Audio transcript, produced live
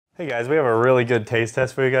Hey guys, we have a really good taste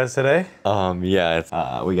test for you guys today.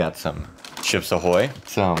 Yeah, we got some Chips Ahoy,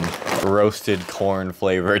 some roasted corn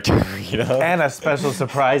flavored Doritos. And a special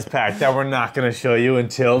surprise pack that we're not gonna show you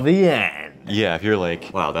until the end. Yeah, if you're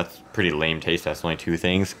like, wow, that's pretty lame taste test, only 2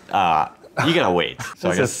 things. You gotta wait. So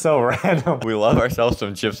This is so random. we love ourselves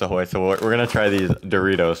some Chips Ahoy, so we're gonna try these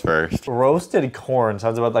Doritos first. Roasted corn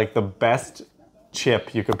sounds about like the best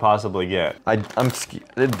chip you could possibly get.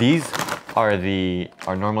 These are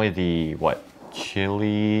normally the what?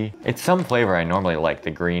 Chili. It's some flavor I normally like,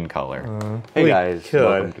 the green color. Hey guys,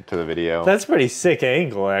 welcome to the video. That's pretty sick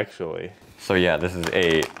angle, actually. So yeah, this is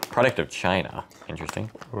a product of China. Interesting.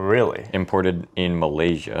 Really? Imported in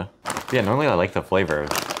Malaysia. Yeah, normally I like the flavor of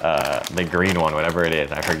the green one, whatever it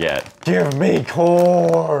is, I forget. Give me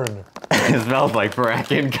corn! It smells like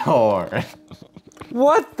fracking corn.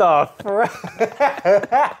 What the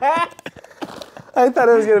I thought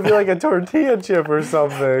it was gonna be like a tortilla chip or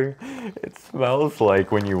something. It smells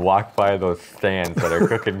like when you walk by those stands that are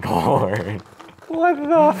cooking corn. What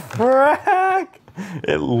the frack?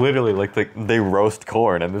 It literally looks like they roast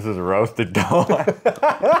corn, and this is roasted corn.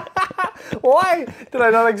 Why did I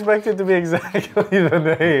not expect it to be exactly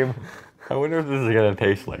the name? I wonder if this is gonna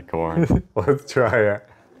taste like corn. Let's try it.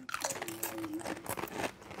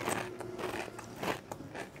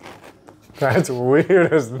 That's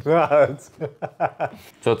weird as nuts.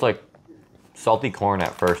 So it's like salty corn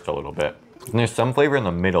at first a little bit. And there's some flavor in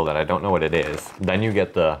the middle that I don't know what it is. Then you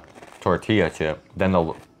get the tortilla chip. Then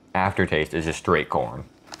the aftertaste is just straight corn.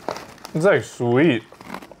 It's like sweet.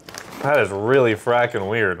 That is really fracking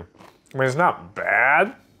weird. I mean, it's not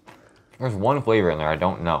bad. There's one flavor in there I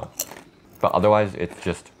don't know. But otherwise, it's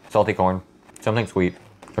just salty corn, something sweet,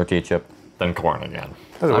 tortilla chip, then corn again.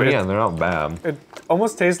 That's weird. Yeah, they're not bad. It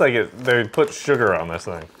almost tastes like they put sugar on this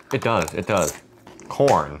thing. It does, it does.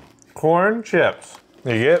 Corn. Corn chips.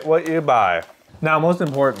 You get what you buy. Now, most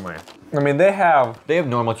importantly, I mean, they have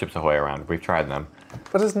normal Chips Ahoy around. We've tried them.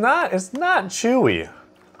 but it's not chewy.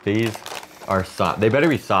 These are soft. They better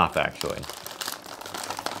be soft, actually.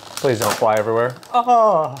 Please don't fly everywhere.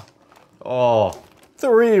 Oh. Oh.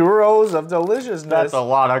 3 rows of deliciousness. That's a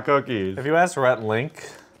lot of cookies. If you asked Rhett Link,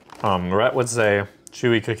 Rhett would say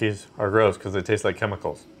chewy cookies are gross because they taste like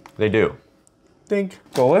chemicals. They do. Think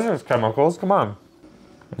delicious chemicals, come on.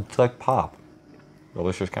 It's like pop.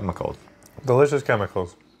 Delicious chemicals. Delicious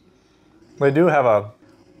chemicals. They do have a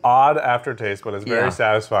odd aftertaste, but it's very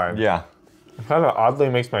satisfying. Yeah. It kind of oddly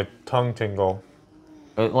makes my tongue tingle.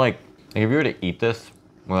 Like, if you were to eat this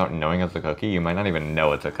without knowing it's a cookie, you might not even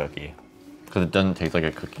know it's a cookie. Because it doesn't taste like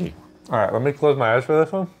a cookie. All right, let me close my eyes for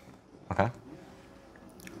this one. Okay.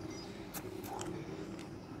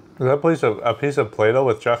 Is that a piece of Play-Doh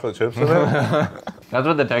with chocolate chips in it? That's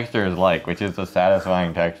what the texture is like, which is a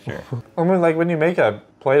satisfying texture. I mean, like when you make a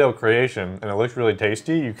Play-Doh creation and it looks really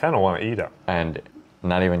tasty, you kind of want to eat it. And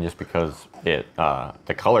not even just because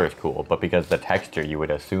the color is cool, but because the texture you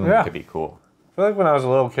would assume to be cool. I feel like when I was a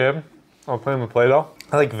little kid, I was playing with Play-Doh.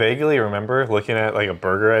 I like vaguely remember looking at like a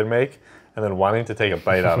burger I'd make and then wanting to take a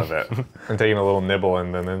bite out of it and taking a little nibble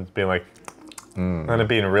and then being like, and it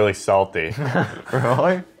being really salty.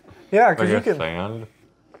 Really? Yeah, because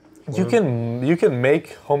you can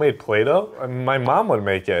make homemade Play-Doh. My mom would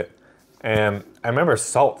make it, and I remember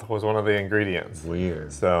salt was one of the ingredients.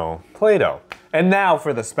 Weird. So, Play-Doh. And now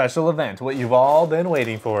for the special event, what you've all been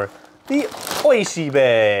waiting for, the Oishi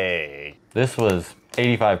bag. This was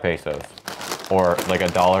 85 pesos, or like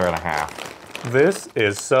 $1.50. This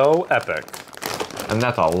is so epic. And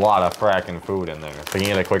that's a lot of fracking food in there. So you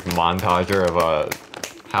get a quick montager of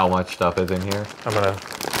how much stuff is in here. I'm gonna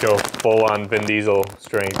go full on Vin Diesel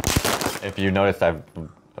strength. If you noticed, I've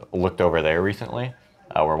looked over there recently.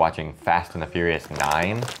 We're watching Fast and the Furious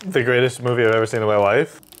 9. The greatest movie I've ever seen in my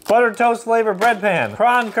life. Butter toast flavored bread pan,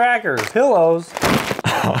 prawn crackers, pillows,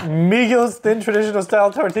 Migos thin traditional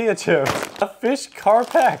style tortilla chips, a fish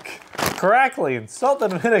carpeck, cracklings, salt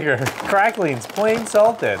and vinegar, cracklings plain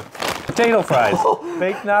salted, potato fries,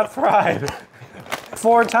 baked not fried,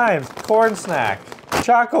 4 times corn snack,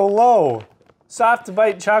 Choco Low, soft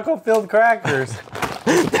bite choco filled crackers,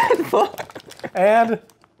 and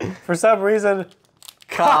for some reason,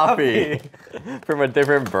 coffee from a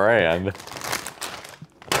different brand.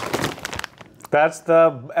 That's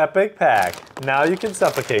the epic pack. Now you can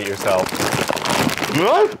suffocate yourself.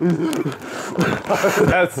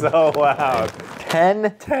 That's so loud.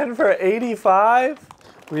 10? 10 for 85?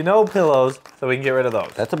 We know pillows, so we can get rid of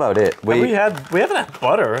those. That's about it. We haven't had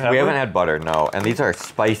butter, have we? We haven't had butter, no. And these are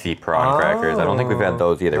spicy prawn crackers. I don't think we've had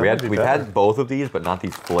those either. We've had both of these, but not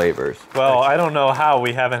these flavors. Well, I don't know how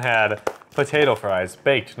we haven't had potato fries.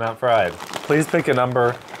 Baked, not fried. Please pick a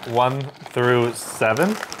number 1 through 7.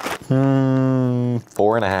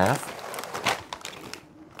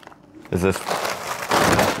 4.5. Is this?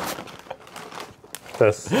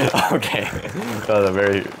 This. Okay. That was a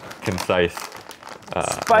very concise.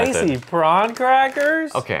 Spicy method. prawn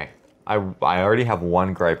crackers? Okay. I already have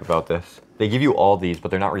one gripe about this. They give you all these,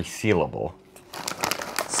 but they're not resealable.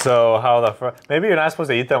 So how the maybe you're not supposed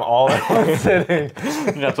to eat them all at one sitting.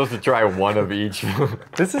 You're not supposed to try one of each.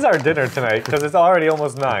 This is our dinner tonight because it's already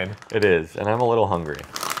almost 9. It is, and I'm a little hungry.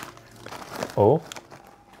 Oh.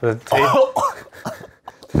 Does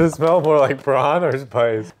it smell more like prawn or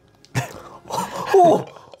spice?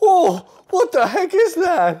 Oh, what the heck is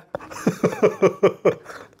that?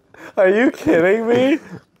 Are you kidding me?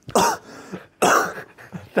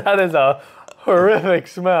 That is a horrific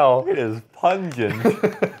smell. It is pungent.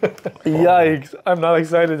 Yikes. I'm not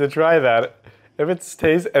excited to try that. If it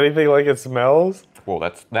tastes anything like it smells. Whoa,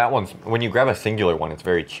 that one's, when you grab a singular one, it's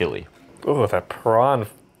very chilly. Oh, that prawn.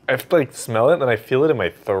 I like smell it and then I feel it in my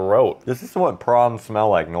throat. This is what prawns smell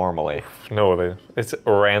like normally. No, it's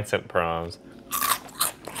rancid prawns.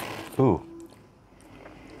 Ooh.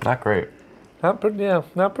 Not great. Not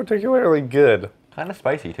particularly good. Kind of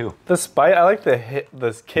spicy too. The spice, I like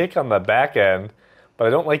this kick on the back end, but I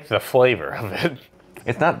don't like the flavor of it.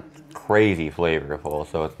 It's not crazy flavorful,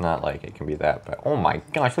 so it's not like it can be that bad. Oh my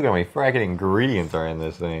gosh, look at how many fracking ingredients are in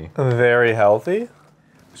this thing. Very healthy.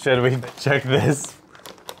 Should we check this?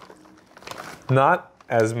 Not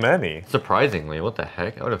as many. Surprisingly, what the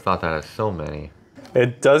heck? I would have thought that as so many.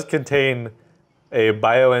 It does contain a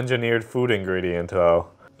bioengineered food ingredient, though.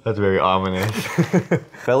 That's very ominous.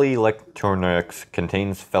 Electronics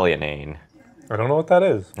contains phthalate. I don't know what that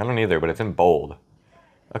is. I don't either, but it's in bold.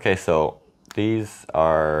 Okay, so these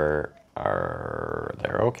are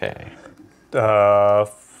they're okay.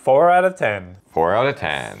 4 out of 10. 4 out of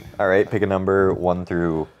 10. All right, pick a number 1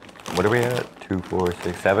 through, what are we at? 2, 4,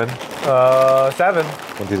 6, 7? 7.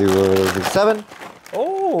 1, 2, 3, 4, 6, 7.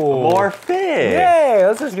 Oh. More fish. Yay,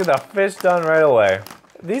 let's just get the fish done right away.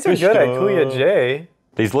 These are Fish good at done. Kuya J.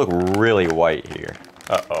 These look really white here,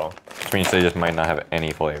 Uh-oh. which means they just might not have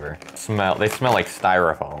any flavor. They smell like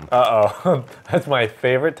styrofoam. Uh-oh. That's my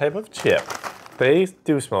favorite type of chip. They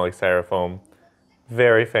do smell like styrofoam.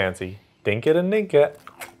 Very fancy. Dink it and dink it.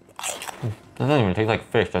 Doesn't even taste like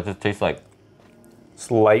fish. That just tastes like,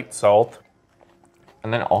 Slight salt.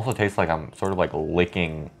 and then it also tastes like I'm sort of like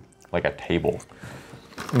licking like a table.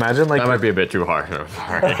 Imagine like That might be a bit too harsh. I'm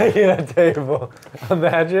sorry. in a table.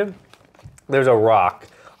 Imagine there's a rock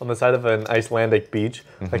on the side of an Icelandic beach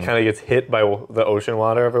that kind of gets hit by the ocean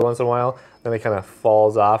water every once in a while. Then it kind of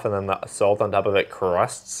falls off and then the salt on top of it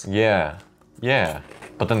crusts. Yeah, yeah.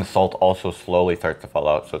 But then the salt also slowly starts to fall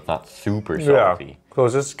out, so it's not super salty. Yeah. So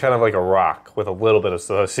it's just kind of like a rock with a little bit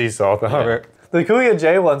of sea salt on it. The Kuya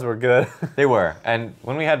J ones were good. They were, and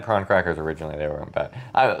when we had prawn crackers originally, they weren't bad.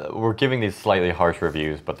 We're giving these slightly harsh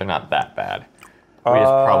reviews, but they're not that bad. We just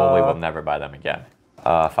probably will never buy them again.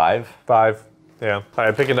 5? 5. Yeah. All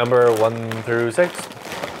right, pick a number 1 through 6.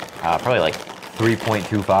 Probably like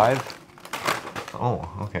 3.25. Oh,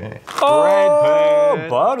 okay. Oh, Bread pan.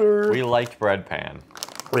 butter. We liked bread pan.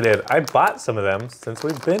 We did. I bought some of them since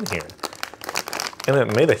we've been here. And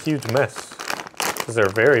it made a huge mess. Because they're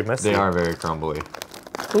very messy. They are very crumbly.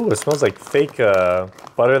 Ooh, it smells like fake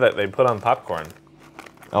butter that they put on popcorn.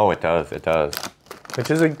 Oh, it does. It does.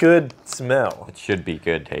 Which is a good smell. It should be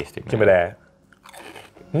good tasting. Give me that.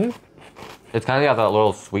 It's kind of got that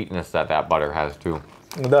little sweetness that butter has too.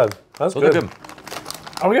 It does. That's Those are good.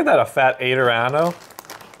 I'll give that a fat 8 Orano.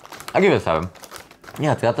 I give it a 7.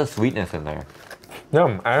 Yeah, it's got the sweetness in there.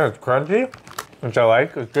 Yeah, and it's crunchy, which I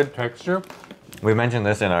like. It's good texture. We mentioned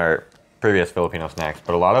this in our previous Filipino snacks,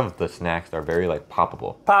 but a lot of the snacks are very like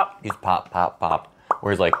poppable. Pop. You just pop, pop, pop.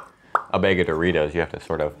 Whereas like a bag of Doritos, you have to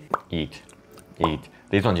sort of eat.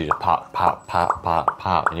 These ones you just pop, pop, pop, pop,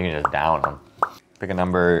 pop, and you can just down them. Pick a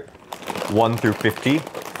number 1 through 50.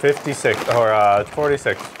 56, or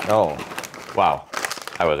 46. Oh, wow.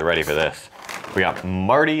 I was ready for this. We got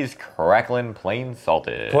Marty's Cracklin' Plain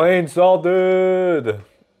Salted. Plain salted.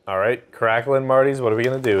 All right, cracklin' Marty's. What are we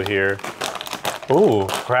gonna do here? Ooh,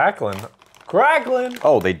 cracklin'. Cracklin'.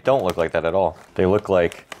 Oh, they don't look like that at all. They look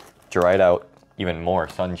like dried out, even more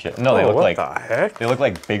sunshine. No, they look what like the heck? they look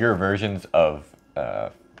like bigger versions of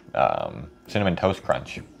Cinnamon Toast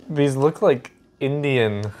Crunch. These look like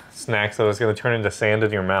Indian snacks that is gonna turn into sand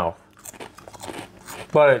in your mouth.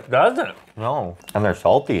 But it doesn't. No, and they're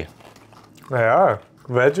salty. They are.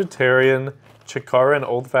 Vegetarian Chikaran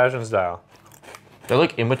old-fashioned style. They're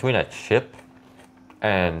like in between a chip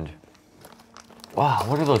and, wow,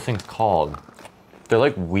 what are those things called? They're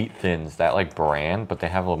like Wheat Thins, that like brand, but they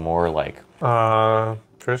have a more like...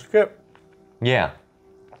 Triscuit? Yeah.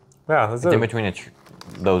 Yeah, that's It's in between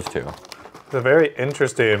those two. It's a very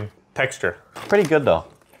interesting texture. Pretty good though.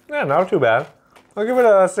 Yeah, not too bad. I'll give it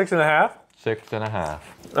a 6.5. 6.5.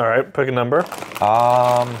 All right, pick a number.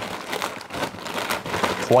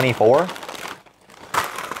 24.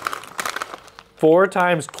 4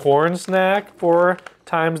 times corn snack, 4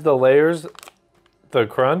 times the layers, the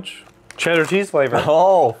crunch. Cheddar cheese flavor.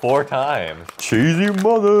 Oh, 4 times. Cheesy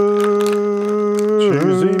mother.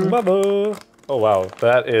 Cheesy mother. Oh wow,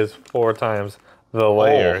 that is 4 times the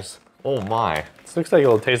layers. Oh my. This looks like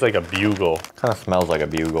it'll taste like a bugle. Kind of smells like a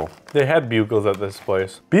bugle. They had bugles at this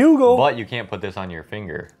place. Bugle! But you can't put this on your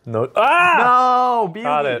finger. No. Ah! No, beauty.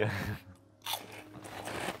 Got it.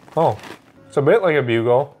 Oh, it's a bit like a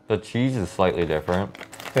bugle. The cheese is slightly different.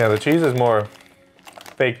 Yeah, the cheese is more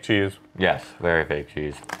fake cheese. Yes, very fake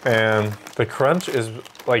cheese. And the crunch is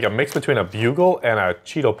like a mix between a bugle and a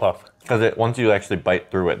Cheeto Puff. Because once you actually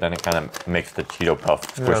bite through it, then it kind of makes the Cheeto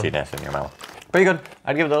Puff squishiness in your mouth. Pretty good.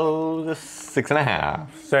 I'd give those a 6.5.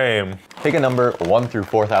 Same. Pick a number 1 through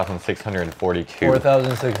 4,642.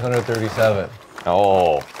 4,637.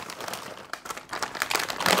 Oh.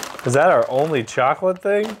 Is that our only chocolate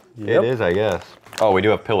thing? It is, I guess. Oh, we do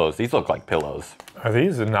have pillows. These look like pillows. Are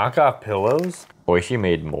these knockoff pillows? Oishi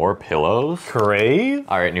made more pillows? Crave?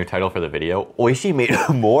 All right, new title for the video. Oishi made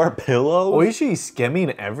more pillows? Oishi skimming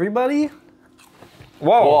everybody?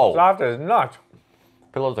 Whoa, Whoa. soft as nuts.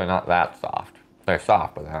 Pillows are not that soft. They're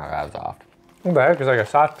soft, but they're not that soft. What the heck? It's like a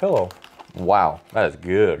soft pillow. Wow, that is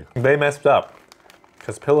good. They messed up.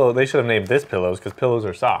 Because they should have named this pillows because pillows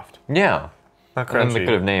are soft. Yeah. Not And then they crunchy.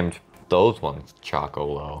 could have named those ones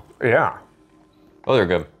Chocolo. Yeah. Oh, they're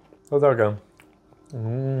good. Those are good.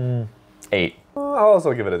 8. I'll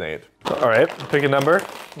also give it an 8. All right, pick a number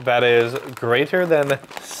that is greater than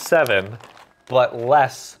 7, but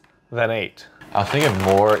less than 8. I was thinking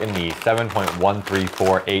more in the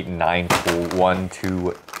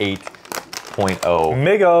 7.134892128.0. Migo.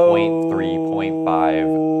 0.3,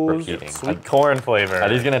 0.5 repeating. Sweet corn flavor. Are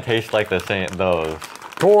these gonna taste like the same, those?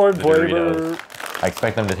 corn the flavor. Doritos? I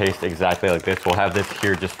expect them to taste exactly like this. We'll have this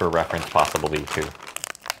here just for reference, possibly too.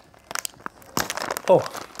 Oh.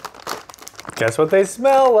 Guess what they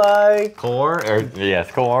smell like? Corn? Or,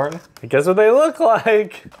 yes, corn. Guess what they look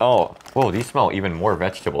like? Oh, whoa, these smell even more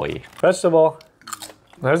vegetable-y. Vegetable.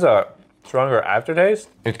 There's a stronger aftertaste.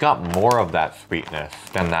 It's got more of that sweetness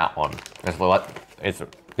than that one. These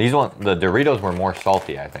ones, the Doritos were more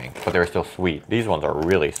salty, I think, but they're still sweet. These ones are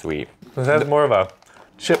really sweet. This has more of a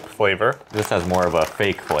chip flavor. This has more of a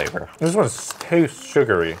fake flavor. This one tastes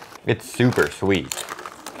sugary. It's super sweet,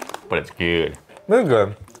 but it's good. This is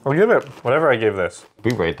good. I'll give it whatever I gave this.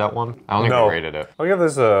 Did we rate that one? I don't think No. we rated it. I'll give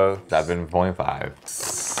this a 7.5.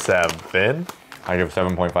 7. I give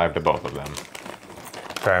 7.5 to both of them.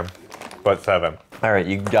 Okay, but 7. All right,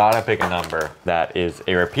 you gotta pick a number that is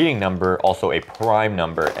a repeating number, also a prime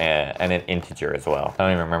number, and an integer as well. I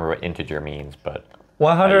don't even remember what integer means, but I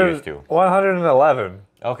 100, used to. 111.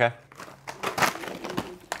 Okay.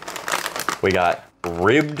 We got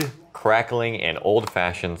ribbed, crackling, and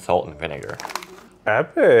old-fashioned salt and vinegar.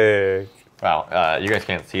 Epic. Wow, you guys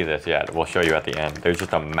can't see this yet. We'll show you at the end. There's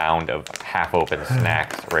just a mound of half-open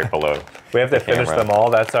snacks right below. We have to the finish camera. them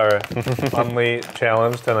all. That's our monthly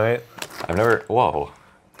challenge tonight. I've never, whoa.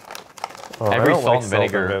 Oh, I Every don't salt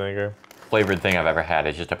like and vinegar flavored thing I've ever had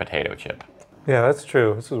is just a potato chip. Yeah, that's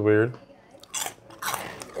true. This is weird.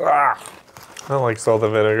 Ah, I don't like salt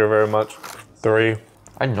and vinegar very much. 3.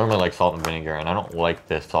 I normally like salt and vinegar, and I don't like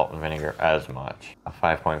this salt and vinegar as much. A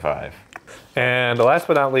 5.5. And last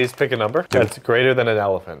but not least, pick a number that's greater than an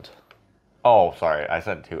elephant. Oh, sorry, I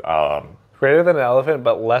said 2. Greater than an elephant,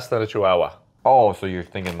 but less than a chihuahua. Oh, so you're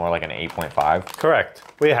thinking more like an 8.5? Correct.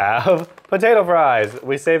 We have potato fries.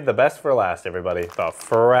 We saved the best for last, everybody. The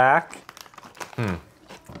frack.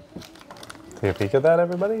 Take a peek at that,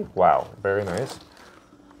 everybody. Wow, very nice.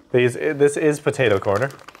 This is potato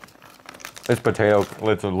corner. It's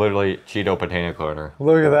literally Cheeto potato corner.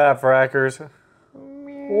 Look at that, frackers.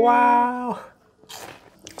 Wow.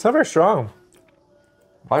 It's not very strong.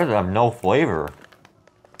 Why does it have no flavor?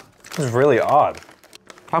 This is really odd.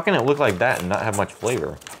 How can it look like that and not have much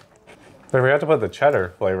flavor? They forgot to put the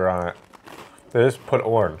cheddar flavor on it. They just put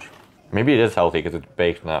orange. Maybe it is healthy because it's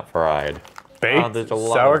baked, not fried. Baked there's a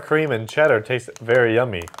lot sour of- cream and cheddar tastes very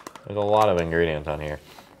yummy. There's a lot of ingredients on here.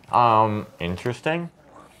 Interesting.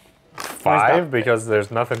 5 because there's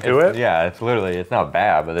nothing to it. Yeah, it's not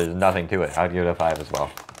bad, but there's nothing to it. I'd give it a 5 as well.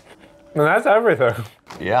 And that's everything.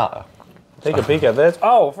 Yeah. Take a peek at this.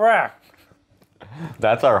 Oh, frack.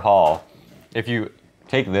 That's our haul. If you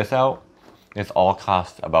Take this out, this all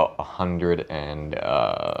costs about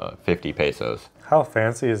 150 pesos. How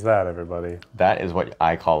fancy is that, everybody? That is what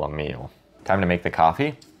I call a meal. Time to make the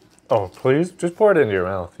coffee. Oh, please, just pour it into your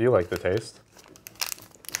mouth. You like the taste.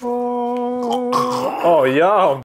 Oh, yum.